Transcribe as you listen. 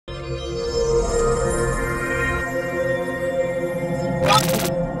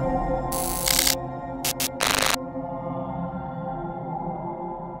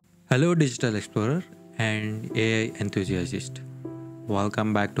Hello, Digital Explorer and AI enthusiast.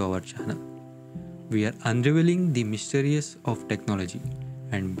 Welcome back to our channel. We are unraveling the mysteries of technology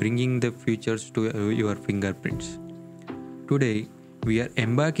and bringing the futures to your fingerprints. Today, we are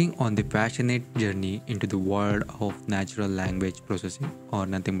embarking on the passionate journey into the world of natural language processing, or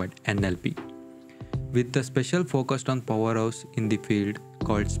nothing but NLP, with the special focus on powerhouse in the field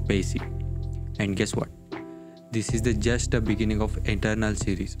called spaCy. And guess what? This is just the beginning of eternal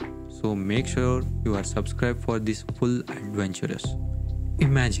series. So make sure you are subscribed for this full adventures.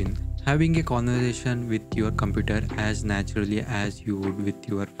 Imagine having a conversation with your computer as naturally as you would with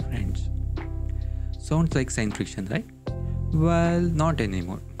your friends. Sounds like science fiction, right? Well, not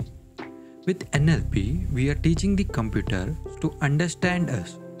anymore. With NLP, we are teaching the computer to understand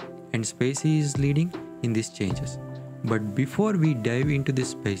us, and spaCy is leading in these changes. But before we dive into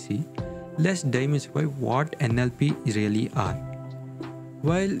this spaCy, let's demystify what NLP really are.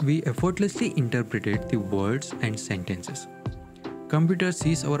 While we effortlessly interpret the words and sentences, computer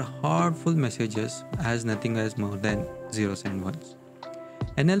sees our heartful messages as nothing as more than zeros and ones.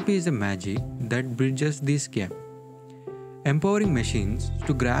 NLP is a magic that bridges this gap, empowering machines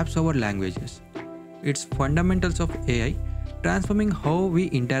to grasp our languages. It's fundamentals of AI, transforming how we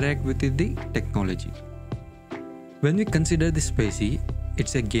interact with the technology. When we consider the spaCy,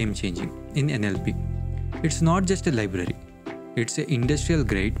 it's a game changing in NLP. It's not just a library. It's an industrial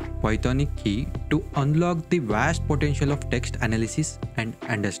grade Pythonic key to unlock the vast potential of text analysis and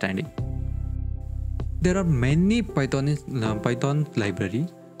understanding. There are many Python library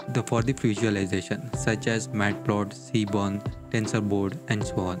for the visualization, such as Matplotlib, Seaborn, TensorBoard, and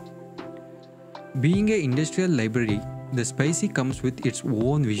so on. Being an industrial library, the spaCy comes with its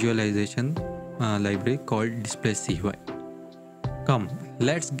own visualization library called displaCy. Come,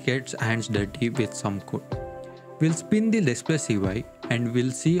 let's get hands dirty with some code. We'll spin the displaCy and we'll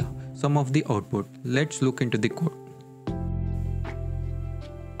see some of the output. Let's look into the code.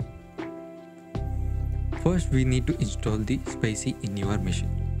 First, we need to install the spaCy in your machine.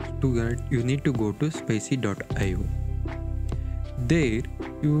 To that, you need to go to spaCy.io. There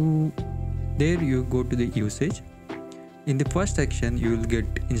you go to the usage. In the first section, you will get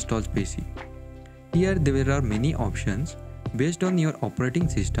install spaCy. Here there are many options. Based on your operating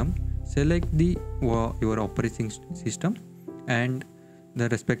system, select your operating system and the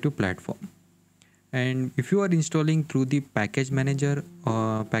respective platform. And if you are installing through the package manager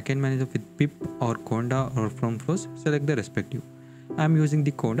with pip or conda or from first, select the respective. I am using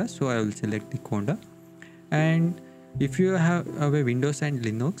the conda, so I will select the conda. And if you have a Windows and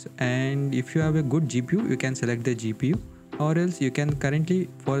Linux, and if you have a good GPU, you can select the GPU, or else you can currently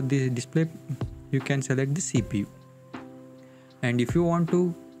for the display you can select the CPU. And if you want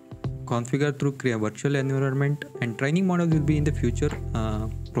to configure through create virtual environment, and training model will be in the future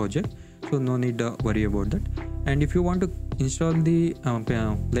project, so no need to worry about that. And if you want to install the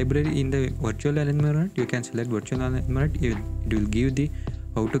library in the virtual environment, you can select virtual environment. It will give the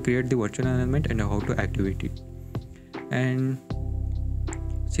how to create the virtual environment and how to activate it. And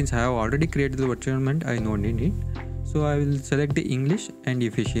since I have already created the virtual environment, I don't need it, so I will select the English and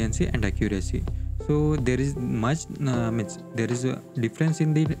efficiency and accuracy. So there is there is a difference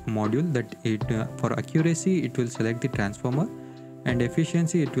in the module that it for accuracy it will select the transformer, and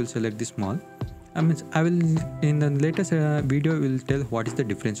efficiency it will select the small. I will in the latest video will tell what is the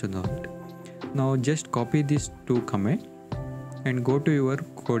difference in that. Now just copy these two commands and go to your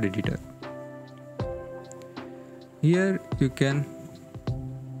code editor. Here you can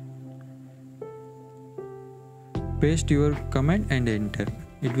paste your command and enter.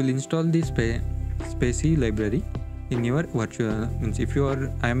 It will install the spaCy library in your virtual. If you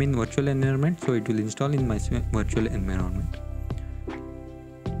are I am in virtual environment, so it will install in my virtual environment.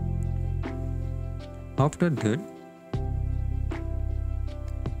 After that,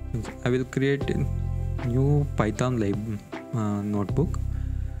 I will create a new Python notebook.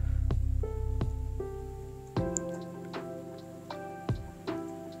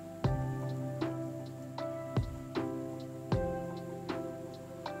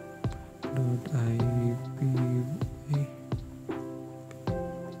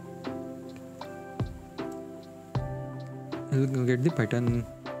 I will get the Python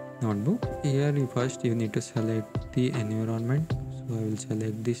notebook. Here first you need to select the environment, so I will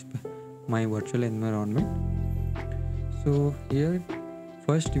select this my virtual environment. So here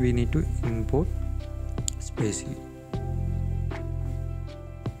first we need to import spaCy.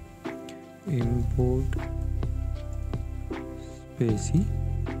 Import spaCy,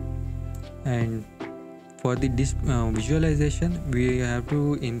 and for the visualization we have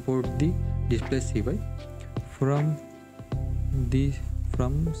to import the displaCy from the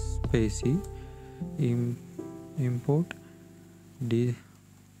from spaCy import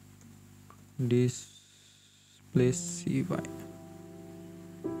displaCy,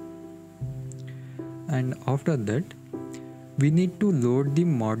 and after that we need to load the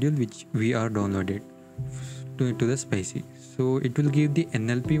module which we are downloaded to the spaCy. So it will give the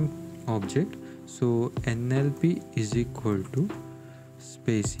NLP object. So NLP is equal to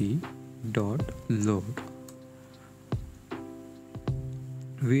spaCy dot load.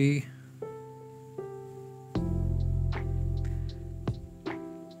 We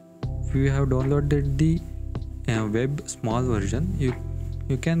have downloaded the web small version.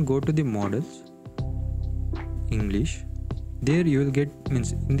 You can go to the models English. There you will get,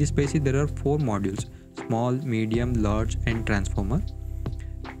 means in this spaCy there are 4 modules: small, medium, large and transformer.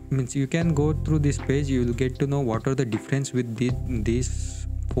 Means you can go through this page, you will get to know what are the difference with these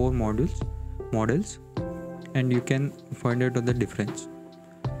 4 models, and you can find out the difference.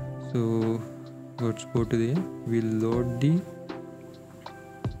 So let's go to there. We'll load the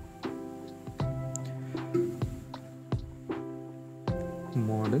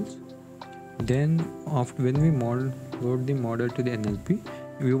models. Then after when we load the model to the NLP,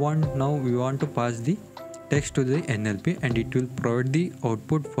 we want to pass the text to the NLP, and it will provide the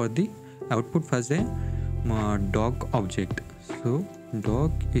output for the doc object. So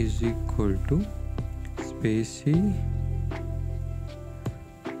doc is equal to spaCy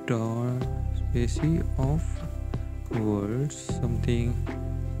of words something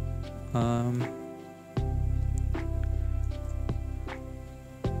I'm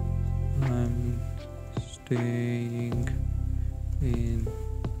staying in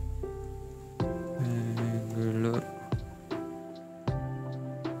Bangalore.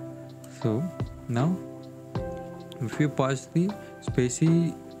 So now if you pass the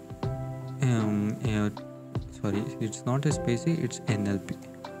spaCy, sorry, it's not a spaCy, it's NLP.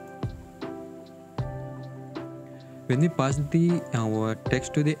 When we pass the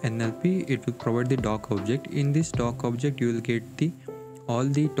text to the NLP, it will provide the doc object. In this doc object, you will get all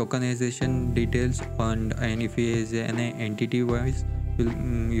the tokenization details, and if it is an entity wise,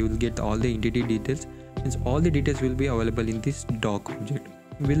 you will get all the entity details. Means all the details will be available in this doc object.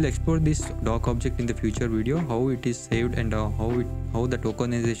 We'll explore this doc object in the future video, how it is saved and how the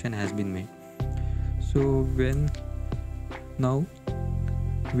tokenization has been made. So now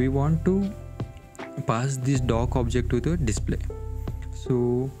we want to pass this doc object to the display.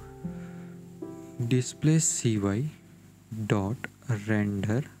 So displaCy dot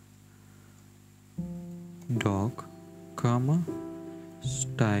render doc comma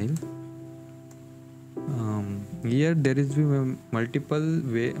style. Here there is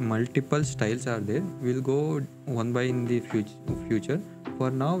multiple styles are there. We'll go one by in the future.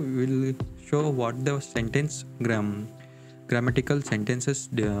 For now we will show what the sentence grammatical sentences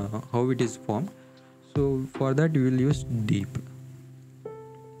how it is formed. So for that we will use deep.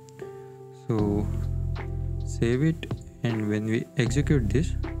 So save it, and when we execute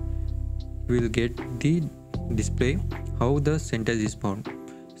this, we will get the display how the sentence is formed.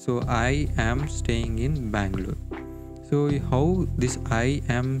 So I am staying in Bangalore. So how this I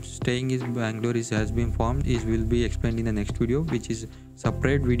am staying in Bangalore has been formed will be explained in the next video, which is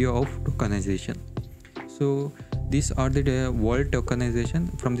separate video of tokenization. So these are the word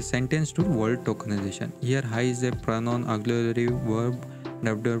tokenization, from the sentence to word tokenization. Here I is a pronoun, auxiliary verb,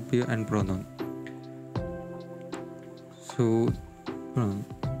 WP and pronoun. So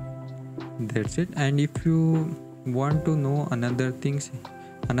that's it. And if you want to know another thing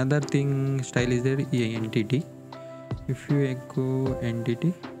style is there, entity. If you echo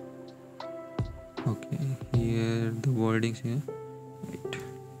entity, okay, here the wordings here. Wait.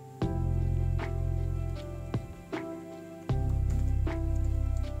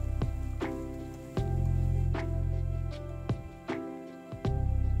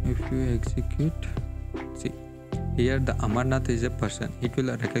 If you execute, see here the Amarnath is a person. It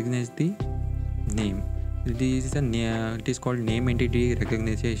will recognize the name. This is it is called name entity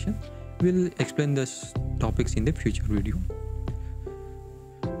recognition. We'll explain this topics in the future video.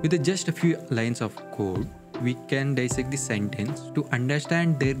 With just a few lines of code, we can dissect the sentence to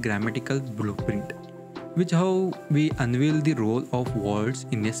understand their grammatical blueprint, which how we unveil the role of words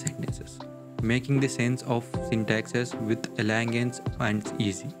in a sentences, making the sense of syntaxes with elegance and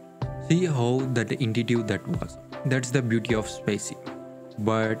easy. See how that intuitive that was. That's the beauty of spaCy.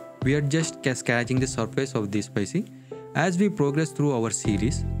 But we are just scratching the surface of this spaCy. As we progress through our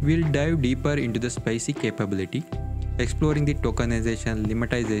series, we'll dive deeper into the spaCy capability, exploring the tokenization,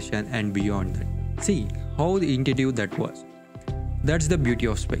 lemmatization and beyond that. See how intuitive that was. That's the beauty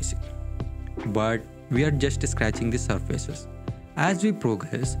of spaCy. But we are just scratching the surfaces. As we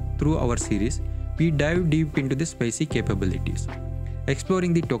progress through our series, we dive deep into the spaCy capabilities,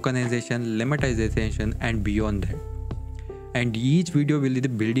 exploring the tokenization, lemmatization, and beyond that. And each video will be the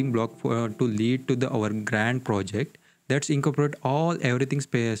building block to lead to our grand project that's incorporate everything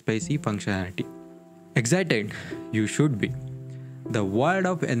spaCy functionality. Excited? You should be. The world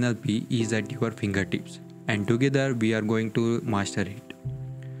of NLP is at your fingertips, and together we are going to master it.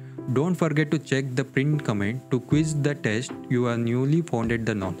 Don't forget to check the pinned comment to quiz the test you are newly founded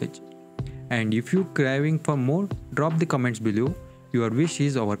the knowledge. And if you're craving for more, drop the comments below. Your wish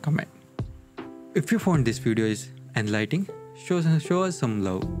is our command. If you found this video is enlightening, show us some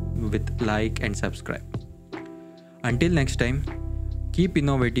love with like and subscribe. Until next time, keep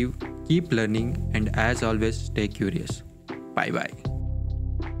innovative, keep learning, and as always, stay curious. Bye bye.